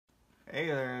Hey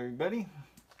there everybody,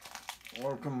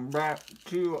 welcome back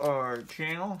to our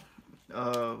channel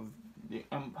of the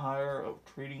Empire of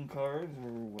Trading Cards, or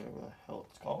whatever the hell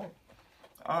it's called.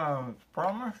 As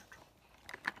promised,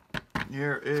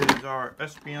 here is our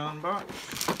Espeon box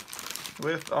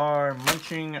with our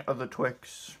munching of the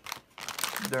Twix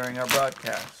during our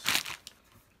broadcast.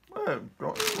 Well,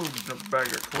 don't move the bag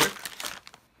of Twix.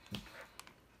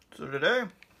 So today,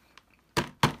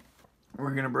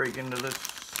 we're going to break into this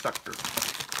sucker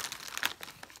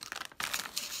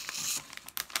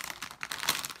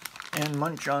and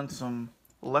munch on some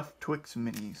left Twix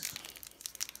minis.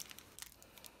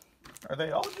 Are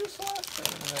they all just left? Or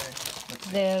are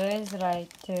they... There is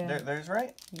right too. There's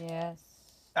right? Yes.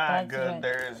 Ah, good. Right.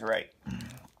 There is right.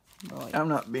 Boy. I'm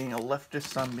not being a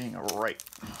leftist, I'm being a right.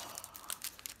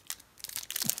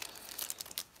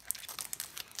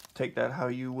 Take that how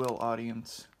you will,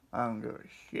 audience. I don't give a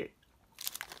shit.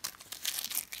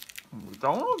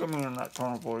 Don't look at me in that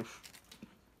tone of voice.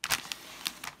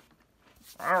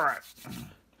 Alright.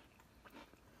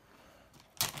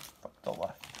 Fuck the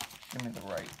left. Give me the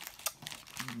right.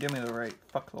 Give me the right.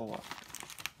 Fuck the left.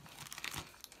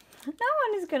 No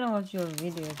one is gonna watch your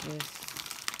video just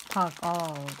talk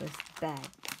all this bad.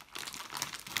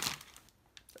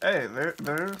 Hey, there's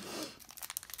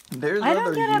I don't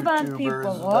other care about people.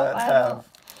 YouTubers that have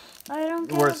I don't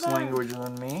care worse about language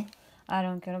than me. I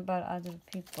don't care about other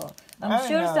people. I'm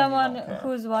sure someone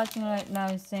who's watching right now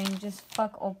is saying, just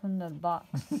fuck open the box.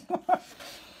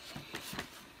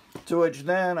 To which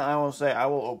then I will say, I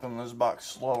will open this box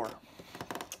slower.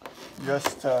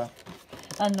 Just to...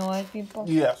 annoy people?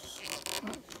 Yes.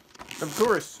 Of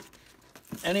course,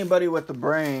 anybody with the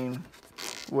brain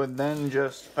would then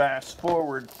just fast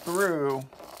forward through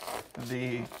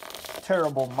the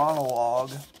terrible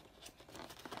monologue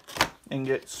and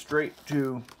get straight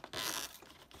to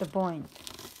the point.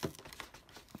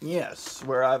 Yes,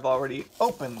 where I've already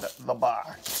opened the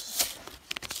box.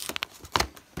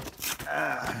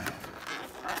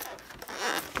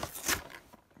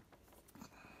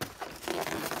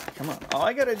 Come on, all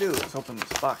I gotta do is open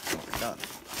this box and we're done.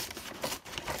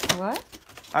 What?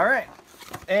 Alright,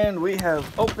 and we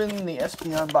have opened the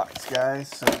Espeon box, guys.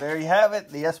 So there you have it,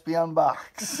 the Espeon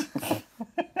box.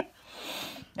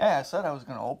 Yeah, I said I was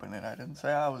going to open it. I didn't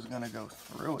say I was going to go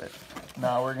through it.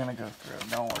 No, we're going to go through it.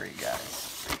 Don't worry,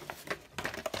 guys.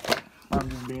 I'm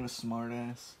just being a smart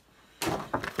ass.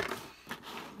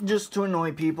 Just to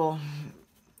annoy people.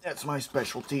 That's my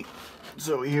specialty.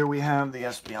 So here we have the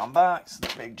Espeon box,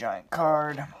 the big giant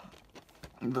card.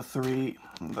 The three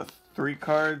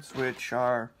cards, which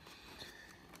are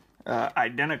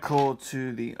identical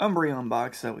to the Umbreon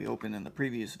box that we opened in the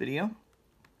previous video.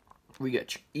 We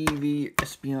got your Eevee,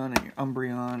 Espeon, and your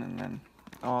Umbreon, and then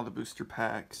all the booster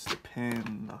packs, the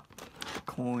pin, the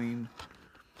coin.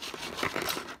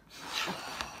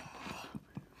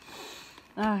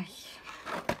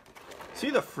 See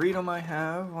the freedom I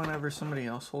have whenever somebody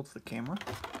else holds the camera?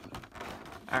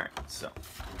 Alright, so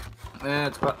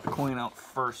let's put the coin out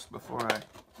first before I...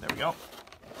 There we go.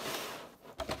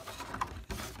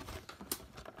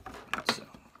 So,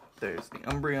 there's the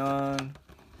Umbreon,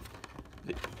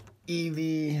 the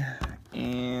Eevee,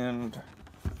 and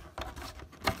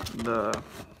the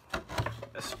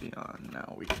Espeon.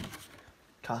 Now we can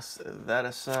toss that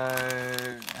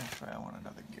aside. Actually, I want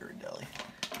another Ghirardelli.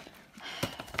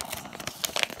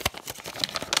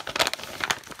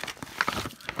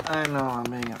 I know I'm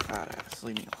being a fat ass.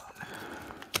 Leave me alone.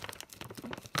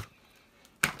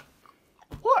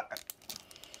 What?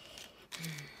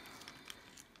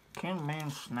 Can man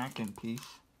snack in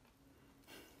peace?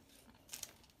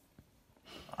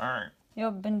 Alright.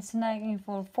 You've been snacking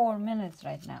for 4 minutes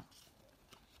right now.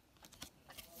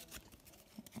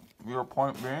 Your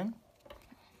point being?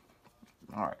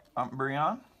 Alright,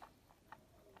 Umbreon.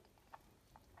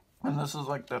 And this is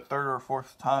like the third or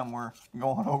fourth time we're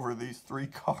going over these three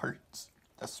cards.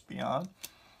 Espeon.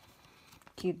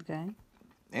 Cute guy.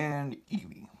 And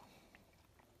Eevee.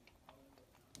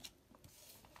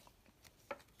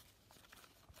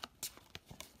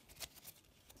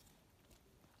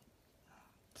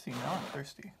 See, now I'm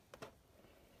thirsty.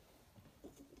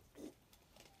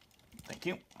 Thank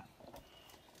you.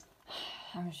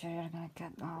 I'm sure you're gonna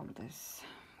get all this.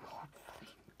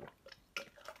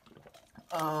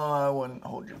 I wouldn't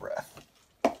hold your breath.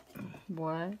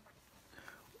 What?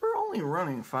 We're only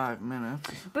running 5 minutes.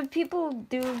 But people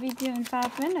do a video in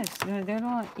 5 minutes. They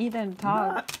don't even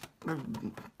talk.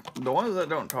 The ones that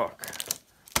don't talk.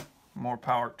 More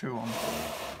power to them.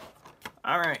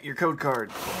 Alright, your code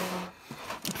card.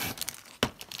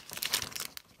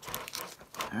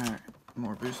 Alright,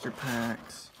 more booster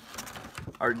packs.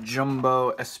 our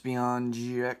jumbo Espeon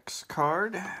GX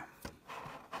card. I'm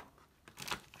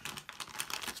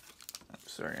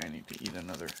sorry, I need to eat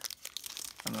another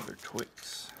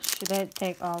Twix. Should I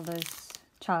take all those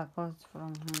chocolates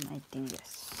from him? I think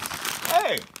yes.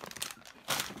 Hey!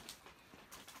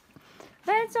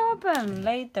 Let's open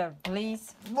later,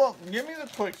 please. Well, give me the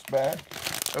Twix back,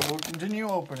 and we'll continue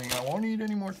opening. I won't eat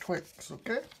any more Twix,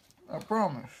 okay? I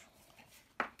promise.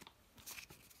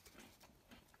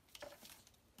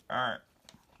 Alright.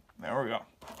 There we go.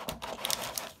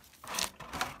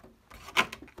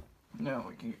 Now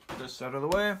we can get this out of the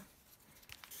way.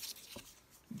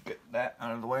 Get that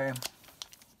out of the way.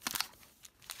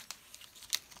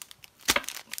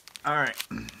 Alright.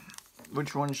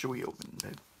 Which one should we open,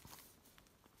 babe?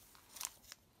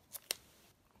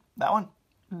 That one?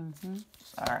 Mm-hmm.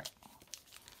 Alright.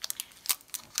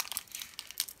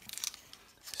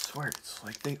 I swear, it's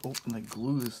like they open the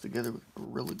glue this together with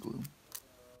Gorilla Glue.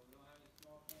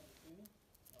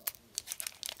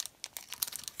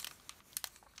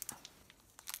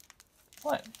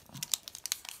 What?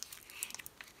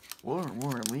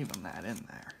 We're leaving that in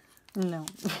there. No.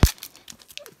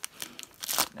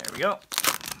 There we go.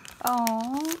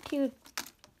 Oh, cute.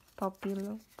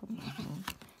 Popular.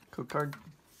 Code card.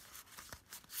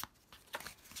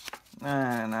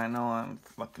 And I know I'm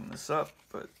fucking this up,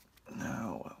 but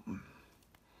no.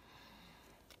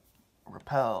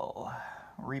 Repel.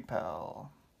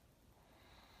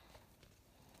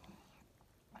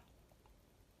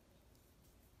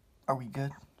 Are we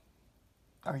good?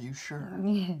 Are you sure?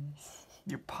 Yes.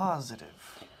 You're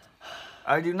positive.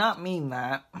 I do not mean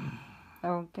that.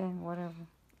 Okay, whatever.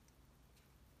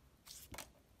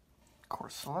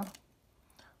 Corsola.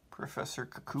 Professor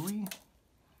Kukui.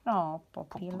 Oh,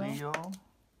 Popular. Poplio.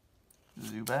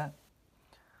 Zubat.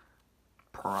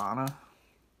 Piranha.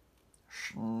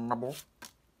 Schnubble.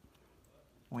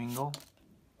 Wingle.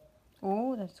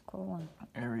 Oh, that's a cool one.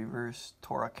 A reverse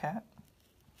Torracat.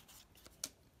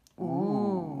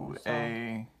 Ooh,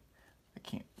 I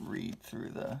can't read through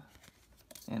the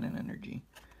energy.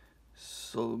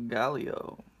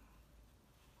 Solgaleo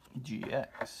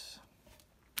GX.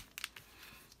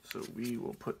 So we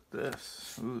will put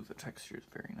this. Ooh, the texture is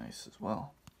very nice as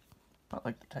well. I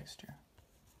like the texture.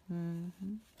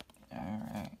 Mm-hmm.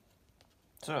 Alright.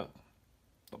 So,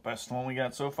 the best one we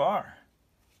got so far.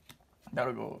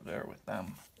 That'll go over there with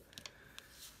them.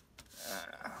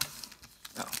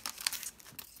 Oh.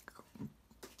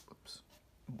 Whoops.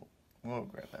 We'll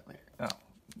grab that later. Oh,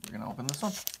 we're going to open this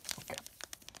one? Okay.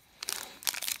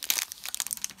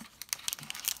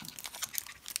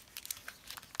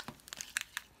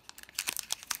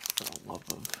 For the love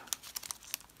of...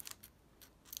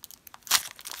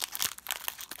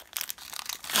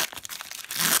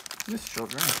 This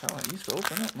children is how I used to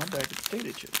open up my bag of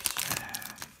potato chips.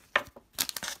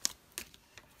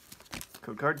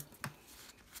 Code card.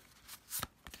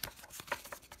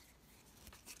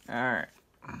 Alright.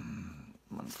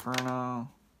 Monferno.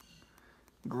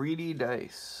 Greedy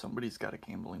Dice. Somebody's got a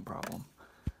gambling problem.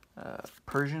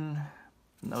 Persian.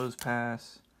 Nose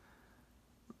Pass.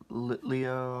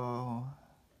 Litleo.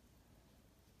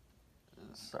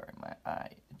 Sorry, my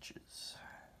eye itches.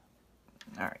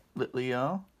 Alright.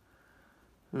 Litleo.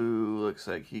 Who looks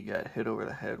like he got hit over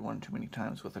the head one too many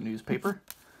times with a newspaper.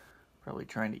 Probably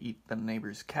trying to eat the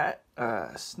neighbor's cat.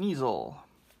 Sneasel.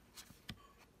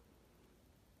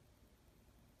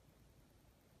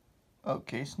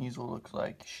 Okay, Sneasel looks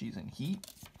like she's in heat.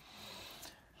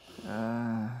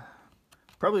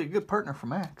 Probably a good partner for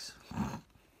Max.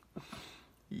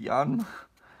 Yanma.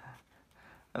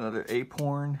 Another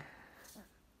Aporn.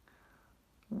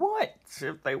 What?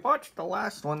 If they watched the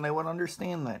last one, they would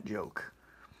understand that joke.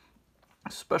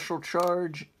 Special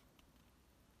Charge.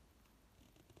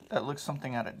 That looks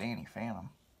something out of Danny Phantom.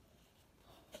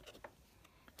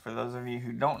 For those of you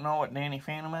who don't know what Danny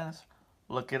Phantom is,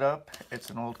 look it up. It's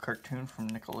an old cartoon from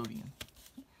Nickelodeon.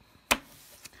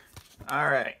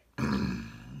 Alright.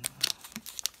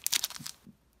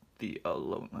 The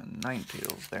Alolan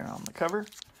Ninetales there on the cover.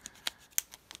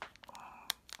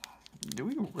 Do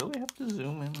we really have to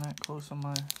zoom in that close on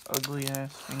my ugly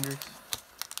ass fingers?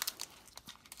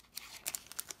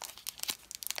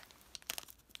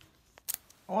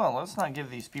 Well, let's not give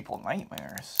these people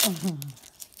nightmares.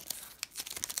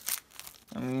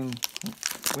 I mean,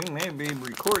 we may be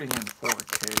recording in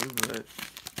 4K, but...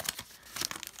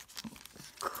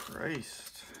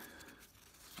 Christ.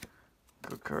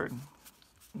 Good card.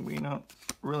 We don't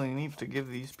really need to give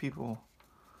these people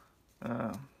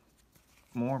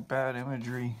more bad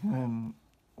imagery than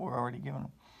we're already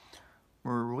giving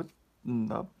them. What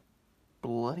the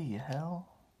bloody hell?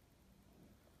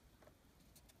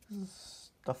 This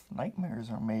is stuff nightmares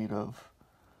are made of.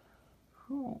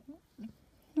 Ooh.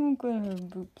 Look at her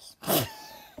boobs.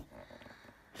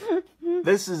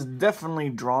 This is definitely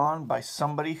drawn by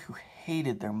somebody who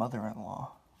hated their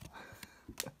mother-in-law.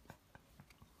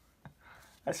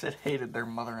 I said hated their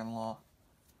mother-in-law.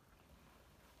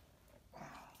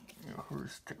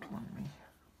 Who's tickling me?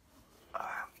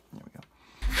 There we go.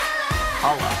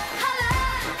 Holla.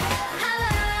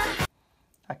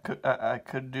 I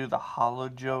could do the hollow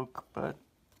joke, but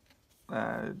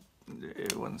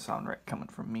it wouldn't sound right coming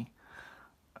from me.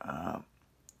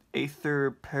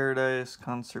 Aether Paradise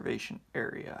Conservation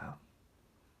Area.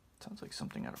 Sounds like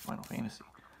something out of Final Fantasy.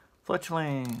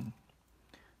 Fletchling.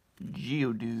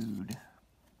 Geodude.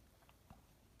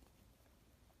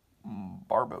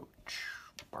 Barboach.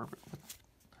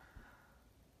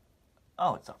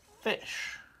 Oh, it's a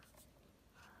fish.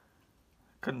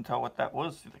 Couldn't tell what that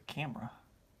was through the camera.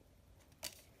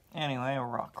 Anyway, a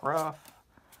Rockruff,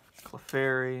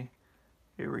 Clefairy,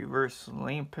 a Reverse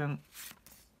Lampent,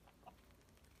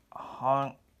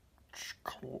 I'm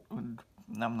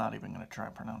not even going to try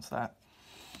and pronounce that.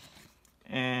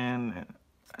 And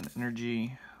an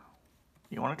energy.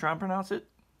 You want to try and pronounce it?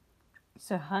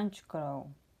 It's a hunch crow.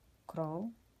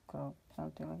 Crow,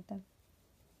 something like that.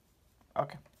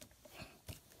 Okay.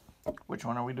 Which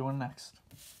one are we doing next?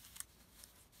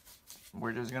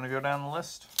 We're just going to go down the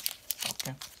list.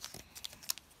 Okay.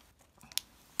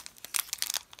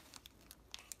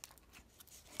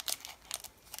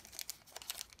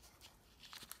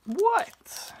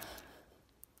 What?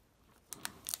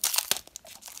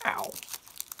 Ow.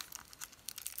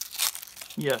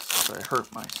 Yes, I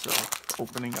hurt myself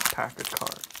opening a pack of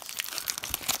cards.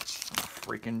 I'm a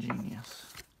freaking genius.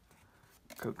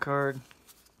 Code card.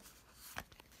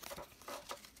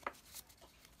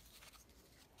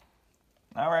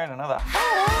 Alright, another.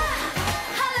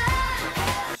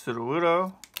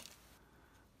 Sudowoodo.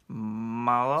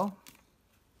 Malo.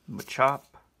 Machop.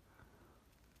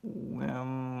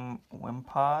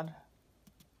 Wimpod.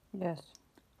 Yes.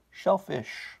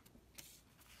 Shellfish.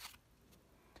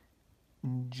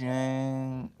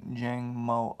 Jangmo-o.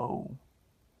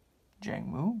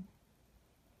 Jangmu?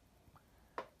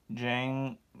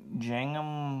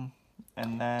 Jangum,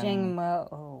 and then...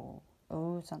 Jangmo-o.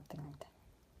 Oh, something like that.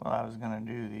 Well, I was going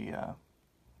to do the...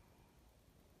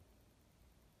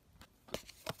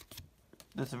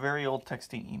 This is a very old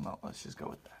texting emote. Let's just go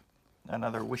with that.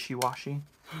 Another wishy-washy.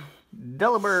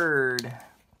 Delibird.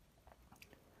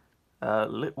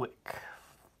 Litwick.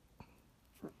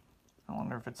 I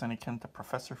wonder if it's any kin to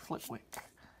Professor Flitwick.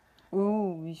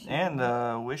 Ooh, wishy. And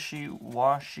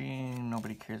wishy-washy.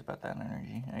 Nobody cares about that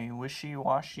energy. A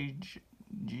wishy-washy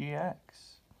GX.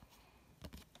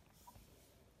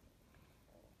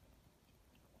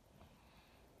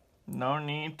 No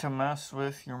need to mess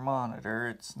with your monitor.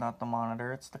 It's not the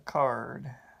monitor, it's the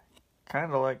card.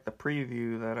 Kind of like the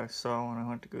preview that I saw when I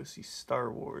went to go see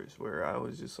Star Wars, where I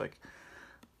was just like,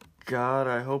 God,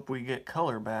 I hope we get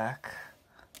color back.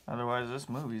 Otherwise, this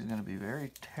movie is going to be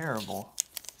very terrible.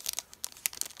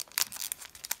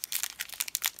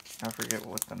 I forget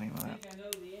what the name of that. I think I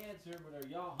know the answer, but are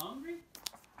y'all hungry?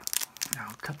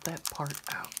 I'll cut that part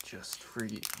out just for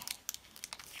you.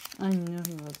 I knew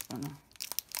he was gonna.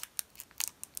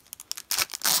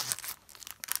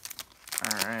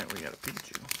 Alright, we got a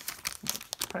Pikachu.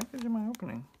 What package am I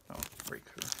opening? Oh,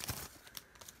 breakthrough.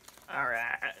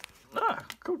 Alright. Ah,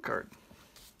 code card.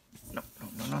 No.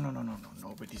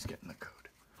 Nobody's getting the code.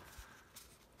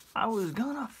 I was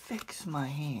gonna fix my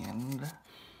hand.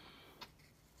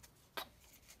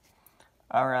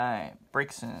 Alright,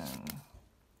 Braixen.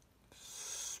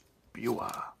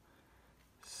 Spewa.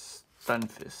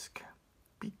 Stunfisk.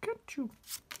 Pikachu.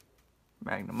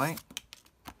 Magnemite.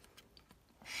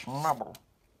 Schnubble.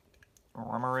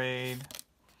 Remoraid.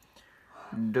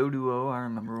 Doduo. I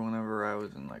remember whenever I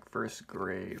was in like first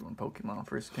grade when Pokemon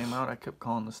first came out, I kept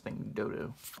calling this thing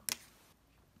Dodo.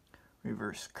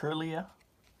 Reverse Curlia.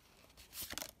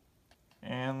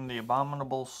 And the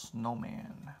Abominable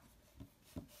Snowman.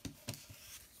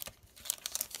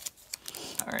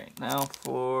 Alright, now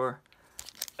for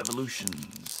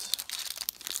evolutions.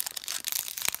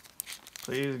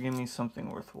 Please give me something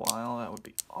worthwhile. That would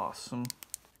be awesome.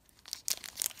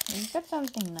 You got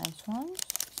something nice ones.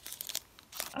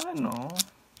 I know.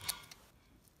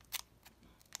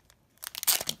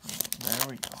 There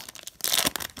we go.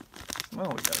 Well,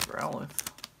 we got a Growlithe.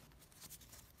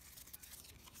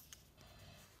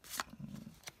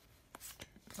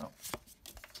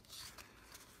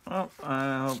 Oh,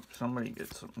 I hope somebody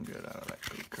gets something good out of that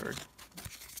code card.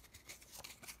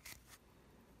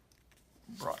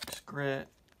 Brock's Grit,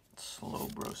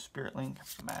 Slowbro, Spirit Link,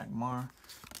 Magmar,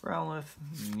 Growlithe,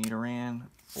 Nidoran,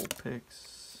 Vulpix,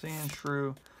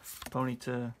 Sandshrew,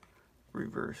 Ponyta,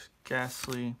 Reverse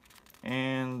Ghastly,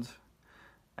 and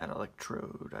at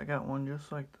Electrode. I got one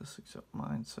just like this, except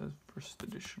mine says first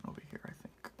edition over here, I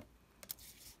think.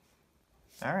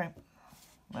 Alright.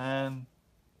 And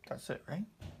that's it, right?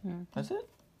 Mm-hmm. That's it?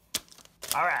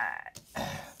 Alright.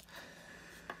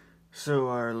 So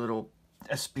our little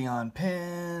Espeon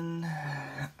pin,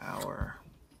 our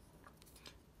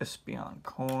Espeon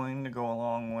coin to go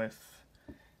along with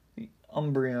the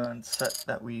Umbreon set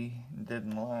that we did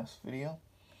in the last video.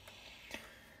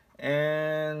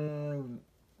 And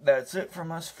that's it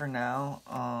from us for now.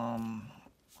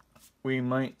 We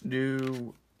might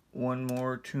do one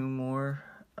more, two more.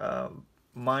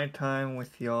 My time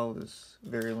with y'all is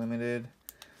very limited.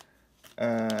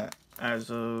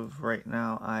 As of right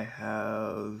now, I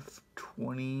have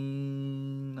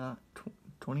 29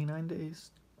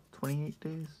 days, 28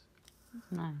 days?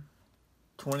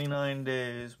 29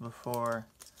 days before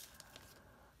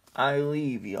I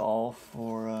leave y'all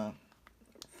for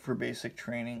basic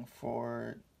training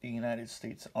for the United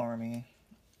States Army,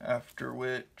 after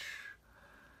which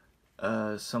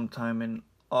sometime in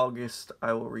August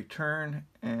I will return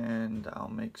and I'll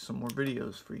make some more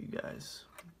videos for you guys.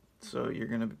 So you're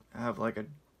gonna have like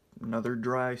another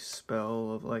dry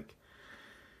spell of like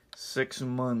 6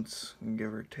 months,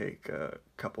 give or take a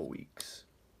couple weeks,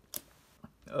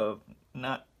 of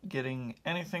not getting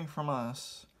anything from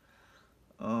us.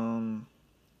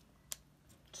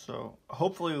 So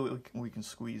hopefully we can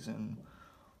squeeze in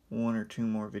 1 or 2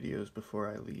 more videos before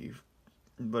I leave.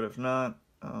 But if not,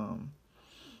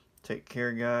 take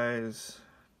care, guys.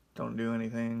 Don't do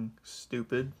anything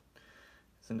stupid.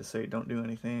 Than to say don't do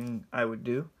anything I would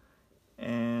do.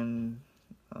 And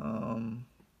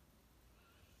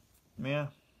yeah,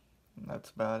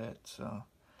 that's about it. So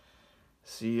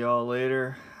see y'all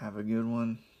later. Have a good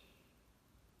one.